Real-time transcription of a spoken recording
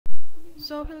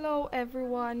So hello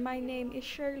everyone, my name is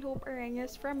Sheryl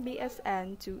Arenez from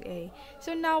BSN 2A.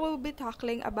 So now we'll be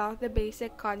talking about the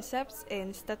basic concepts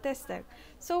in statistics.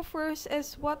 So first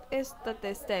is, what is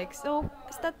statistics? So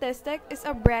statistics is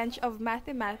a branch of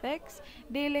mathematics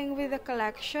dealing with the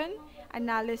collection,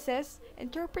 analysis,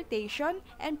 interpretation,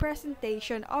 and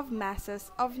presentation of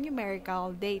masses of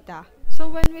numerical data. So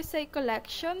when we say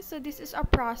collection, so this is a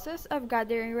process of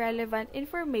gathering relevant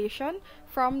information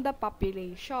from the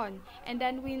population. And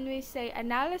then when we say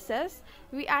analysis,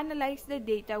 we analyze the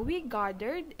data we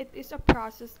gathered. It is a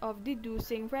process of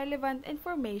deducing relevant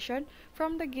information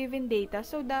from the given data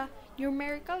so the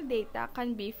numerical data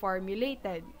can be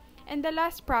formulated. And the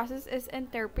last process is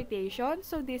interpretation.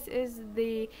 So this is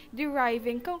the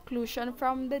deriving conclusion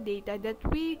from the data that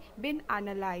we've been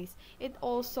analyzed. It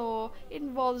also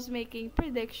involves making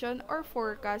prediction or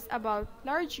forecast about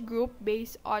large group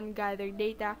based on gathered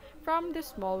data from the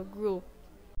small group.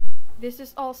 This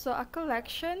is also a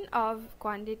collection of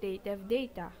quantitative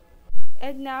data.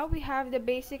 And now we have the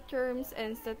basic terms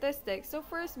in statistics. So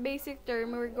first basic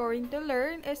term we're going to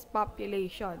learn is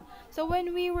population. So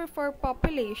when we refer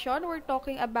population, we're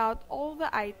talking about all the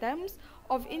items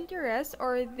of interest,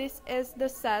 or this is the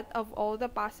set of all the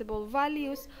possible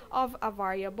values of a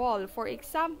variable. For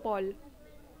example,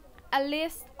 a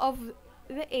list of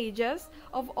the ages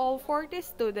of all 40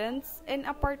 students in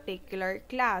a particular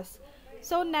class.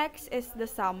 So next is the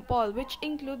sample, which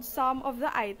includes some of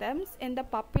the items in the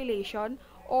population,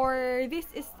 or this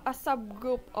is a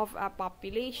subgroup of a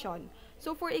population.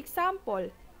 So for example,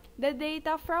 the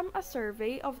data from a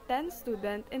survey of 10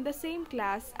 students in the same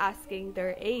class asking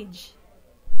their age.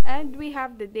 And we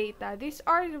have the data. These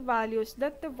are the values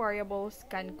that the variables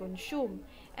can consume.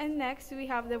 And next, we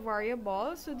have the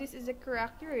variable. So this is the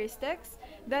characteristics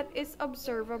that is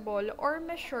observable or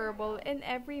measurable in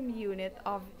every unit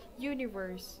of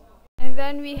universe. And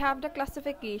then we have the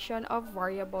classification of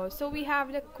variables. So we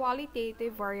have the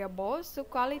qualitative variables. So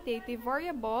qualitative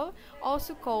variable,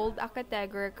 also called a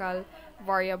categorical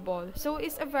variable. So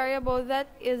it's a variable that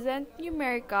isn't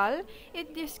numerical.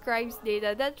 It describes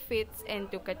data that fits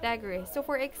into categories. So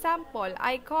for example,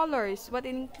 eye colors, what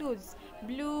it includes: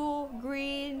 blue,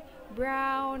 green,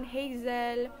 brown,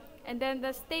 hazel. And then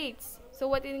the states, so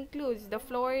what it includes: the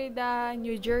Florida,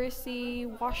 New Jersey,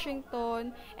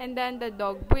 Washington, and then the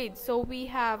dog breed. So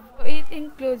it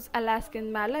includes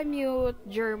Alaskan Malamute,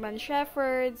 German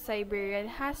Shepherd, Siberian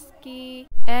Husky,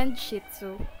 and Shih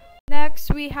Tzu.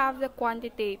 Next, we have the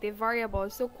quantitative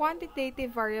variables. So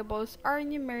quantitative variables are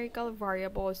numerical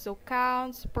variables, so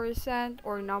counts, percent,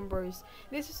 or numbers.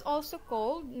 This is also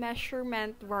called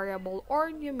measurement variable or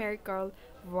numerical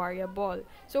variable.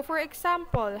 So for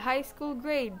example, high school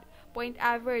grade, point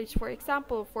average, for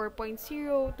example, 4.0,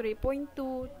 3.2,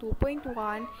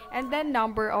 2.1, and then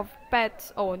number of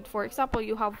pets owned. For example,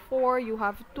 you have 4, you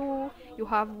have 2, you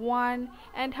have 1,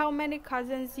 and how many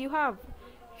cousins you have.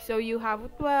 So you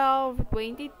have 12,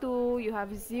 22, you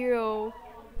have 0.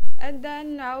 And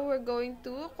then now we're going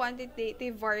to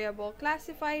quantitative variable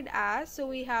classified as, so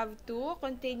we have two: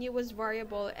 continuous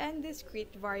variable and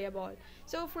discrete variable.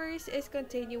 So first is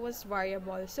continuous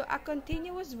variable. So a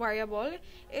continuous variable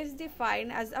is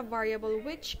defined as a variable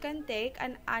which can take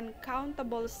an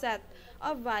uncountable set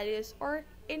of values or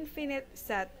infinite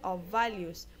set of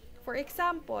values. For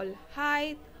example,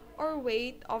 height or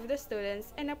weight of the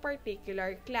students in a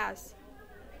particular class.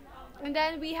 And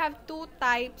then we have two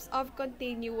types of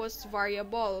continuous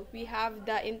variable. We have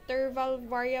the interval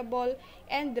variable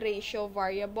and ratio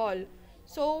variable.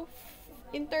 So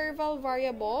interval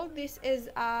variable, this is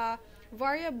a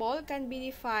variable can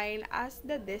be defined as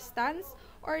the distance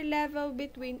or level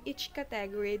between each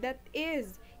category that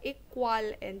is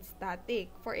equal and static.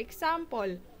 For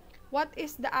example, what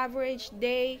is the average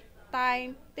day,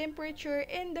 time, temperature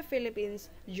in the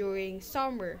Philippines during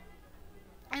summer?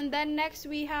 And then next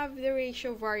we have the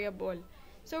ratio variable.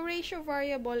 So ratio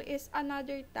variable is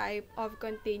another type of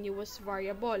continuous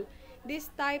variable.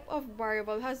 This type of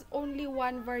variable has only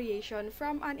one variation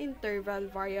from an interval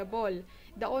variable.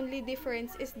 The only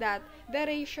difference is that the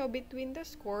ratio between the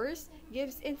scores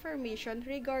gives information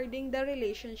regarding the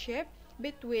relationship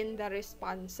between the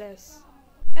responses.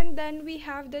 And then we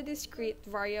have the discrete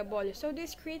variable. So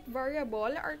discrete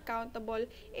variable are countable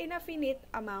in a finite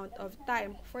amount of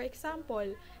time. For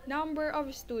example, number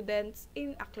of students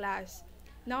in a class,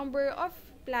 number of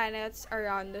planets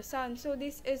around the sun. So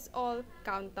this is all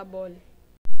countable.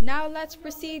 Now let's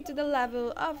proceed to the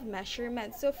level of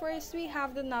measurement. So first we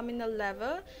have the nominal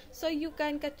level. So you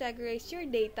can categorize your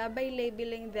data by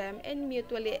labeling them in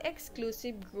mutually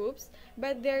exclusive groups,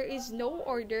 but there is no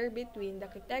order between the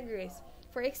categories.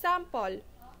 For example,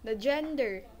 the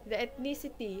gender, the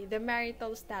ethnicity, the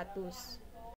marital status.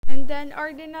 And then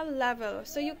ordinal level.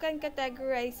 So you can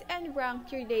categorize and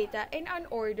rank your data in an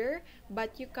order,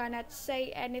 but you cannot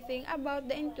say anything about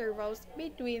the intervals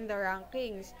between the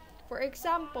rankings. For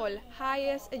example,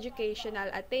 highest educational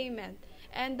attainment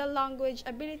and the language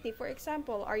ability. For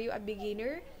example, are you a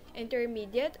beginner,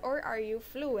 intermediate, or are you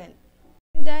fluent?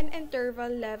 And then interval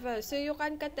level. So you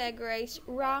can categorize,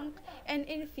 rank, and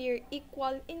infer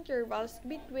equal intervals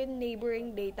between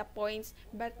neighboring data points,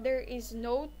 but there is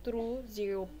no true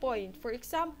 0 point. For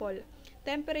example,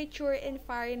 temperature in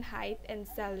Fahrenheit and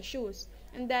Celsius.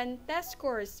 And then test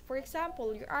scores, for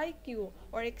example, your IQ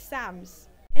or exams.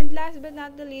 And last but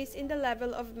not the least, in the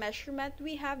level of measurement,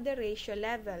 we have the ratio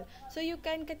level. So you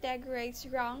can categorize,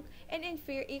 rank, and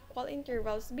infer equal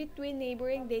intervals between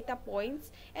neighboring data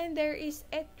points, and there is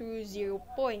a true 0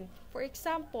 point. For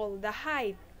example, the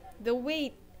height, the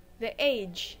weight, the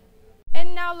age.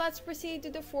 And now let's proceed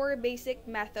to the 4 basic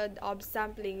method of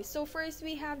sampling. So first,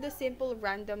 we have the simple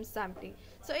random sampling.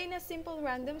 So in a simple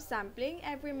random sampling,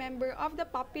 every member of the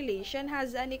population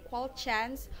has an equal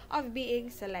chance of being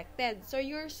selected. So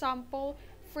your sample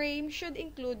frame should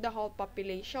include the whole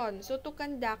population. So to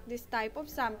conduct this type of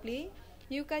sampling,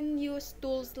 you can use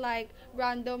tools like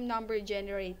random number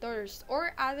generators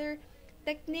or other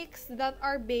techniques that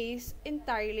are based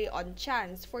entirely on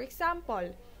chance. For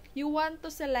example, you want to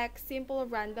select simple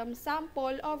random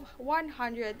sample of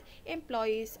 100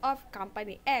 employees of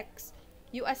company X.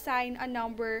 You assign a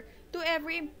number to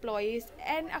every employee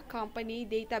and a company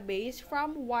database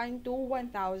from 1 to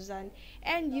 1000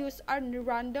 and use a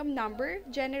random number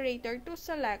generator to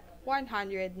select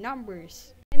 100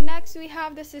 numbers. And next, we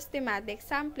have the systematic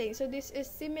sampling. So this is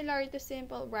similar to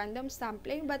simple random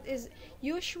sampling but is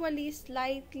usually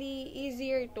slightly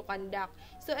easier to conduct.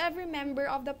 So every member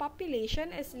of the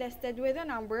population is listed with a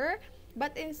number,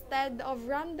 but instead of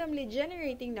randomly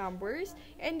generating numbers,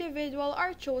 individuals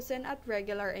are chosen at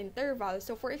regular intervals.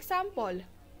 So for example,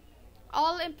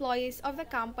 all employees of the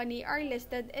company are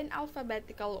listed in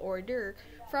alphabetical order.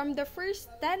 From the first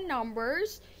 10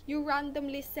 numbers, you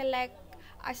randomly select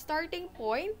a starting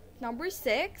point, number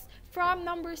 6. From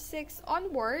number 6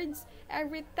 onwards,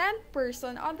 every 10th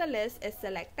person on the list is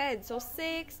selected. So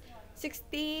 6,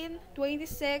 16,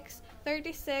 26,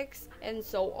 36, and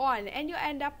so on. And you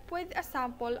end up with a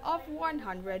sample of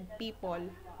 100 people.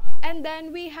 And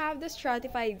then we have the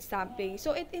stratified sampling.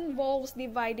 So it involves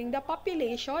dividing the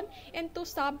population into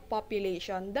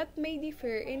subpopulation that may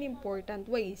differ in important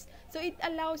ways. So it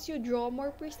allows you draw more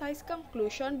precise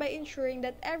conclusion by ensuring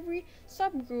that every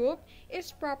subgroup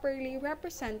is properly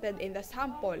represented in the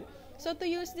sample. So to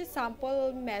use the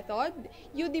sample method,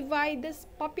 you divide this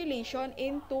population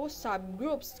into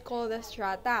subgroups called the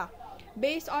strata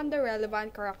based on the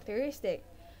relevant characteristic.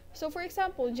 So for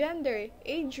example, gender,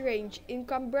 age range,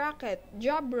 income bracket,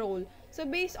 job role. So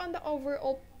based on the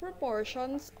overall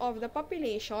proportions of the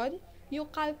population, you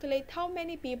calculate how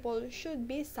many people should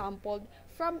be sampled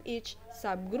from each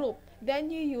subgroup.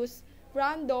 Then you use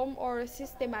random or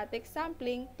systematic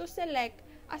sampling to select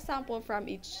a sample from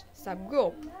each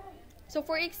subgroup. So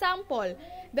for example,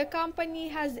 the company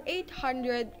has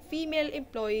 800 female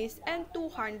employees and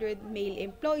 200 male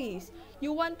employees.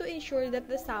 You want to ensure that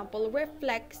the sample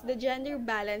reflects the gender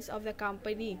balance of the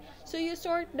company. So you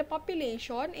sort the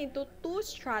population into 2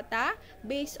 strata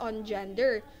based on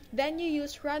gender. Then you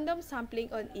use random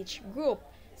sampling on each group,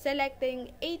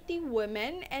 selecting 80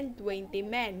 women and 20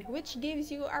 men, which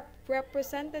gives you a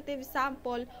representative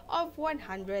sample of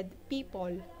 100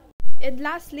 people. And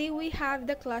lastly, we have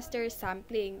the cluster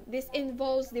sampling. This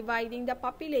involves dividing the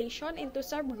population into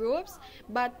subgroups,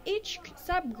 but each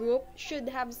subgroup should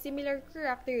have similar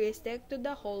characteristics to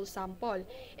the whole sample.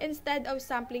 Instead of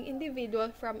sampling individuals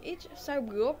from each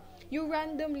subgroup, you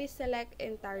randomly select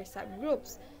entire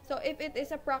subgroups. So if it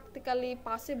is practically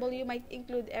possible, you might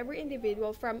include every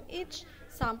individual from each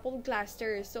sample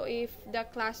cluster. So if the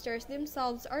clusters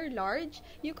themselves are large,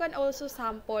 you can also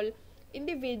sample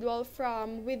individual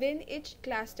from within each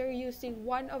cluster using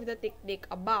one of the technique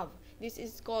above. This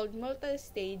is called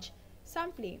multi-stage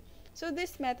sampling. So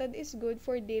this method is good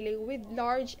for dealing with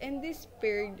large and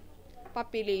dispersed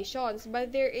populations,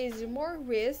 but there is more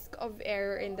risk of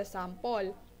error in the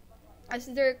sample, as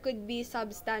there could be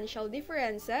substantial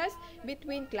differences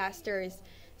between clusters.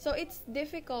 So it's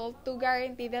difficult to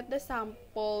guarantee that the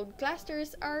sampled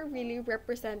clusters are really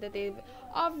representative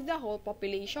of the whole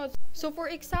population. So for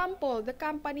example, the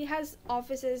company has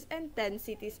offices in 10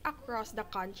 cities across the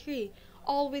country,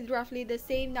 all with roughly the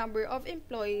same number of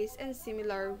employees and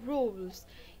similar roles.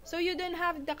 So you don't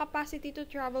have the capacity to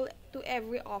travel to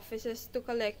every offices to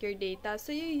collect your data.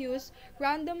 So you use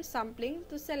random sampling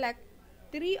to select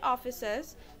 3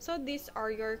 offices. So these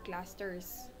are your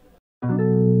clusters.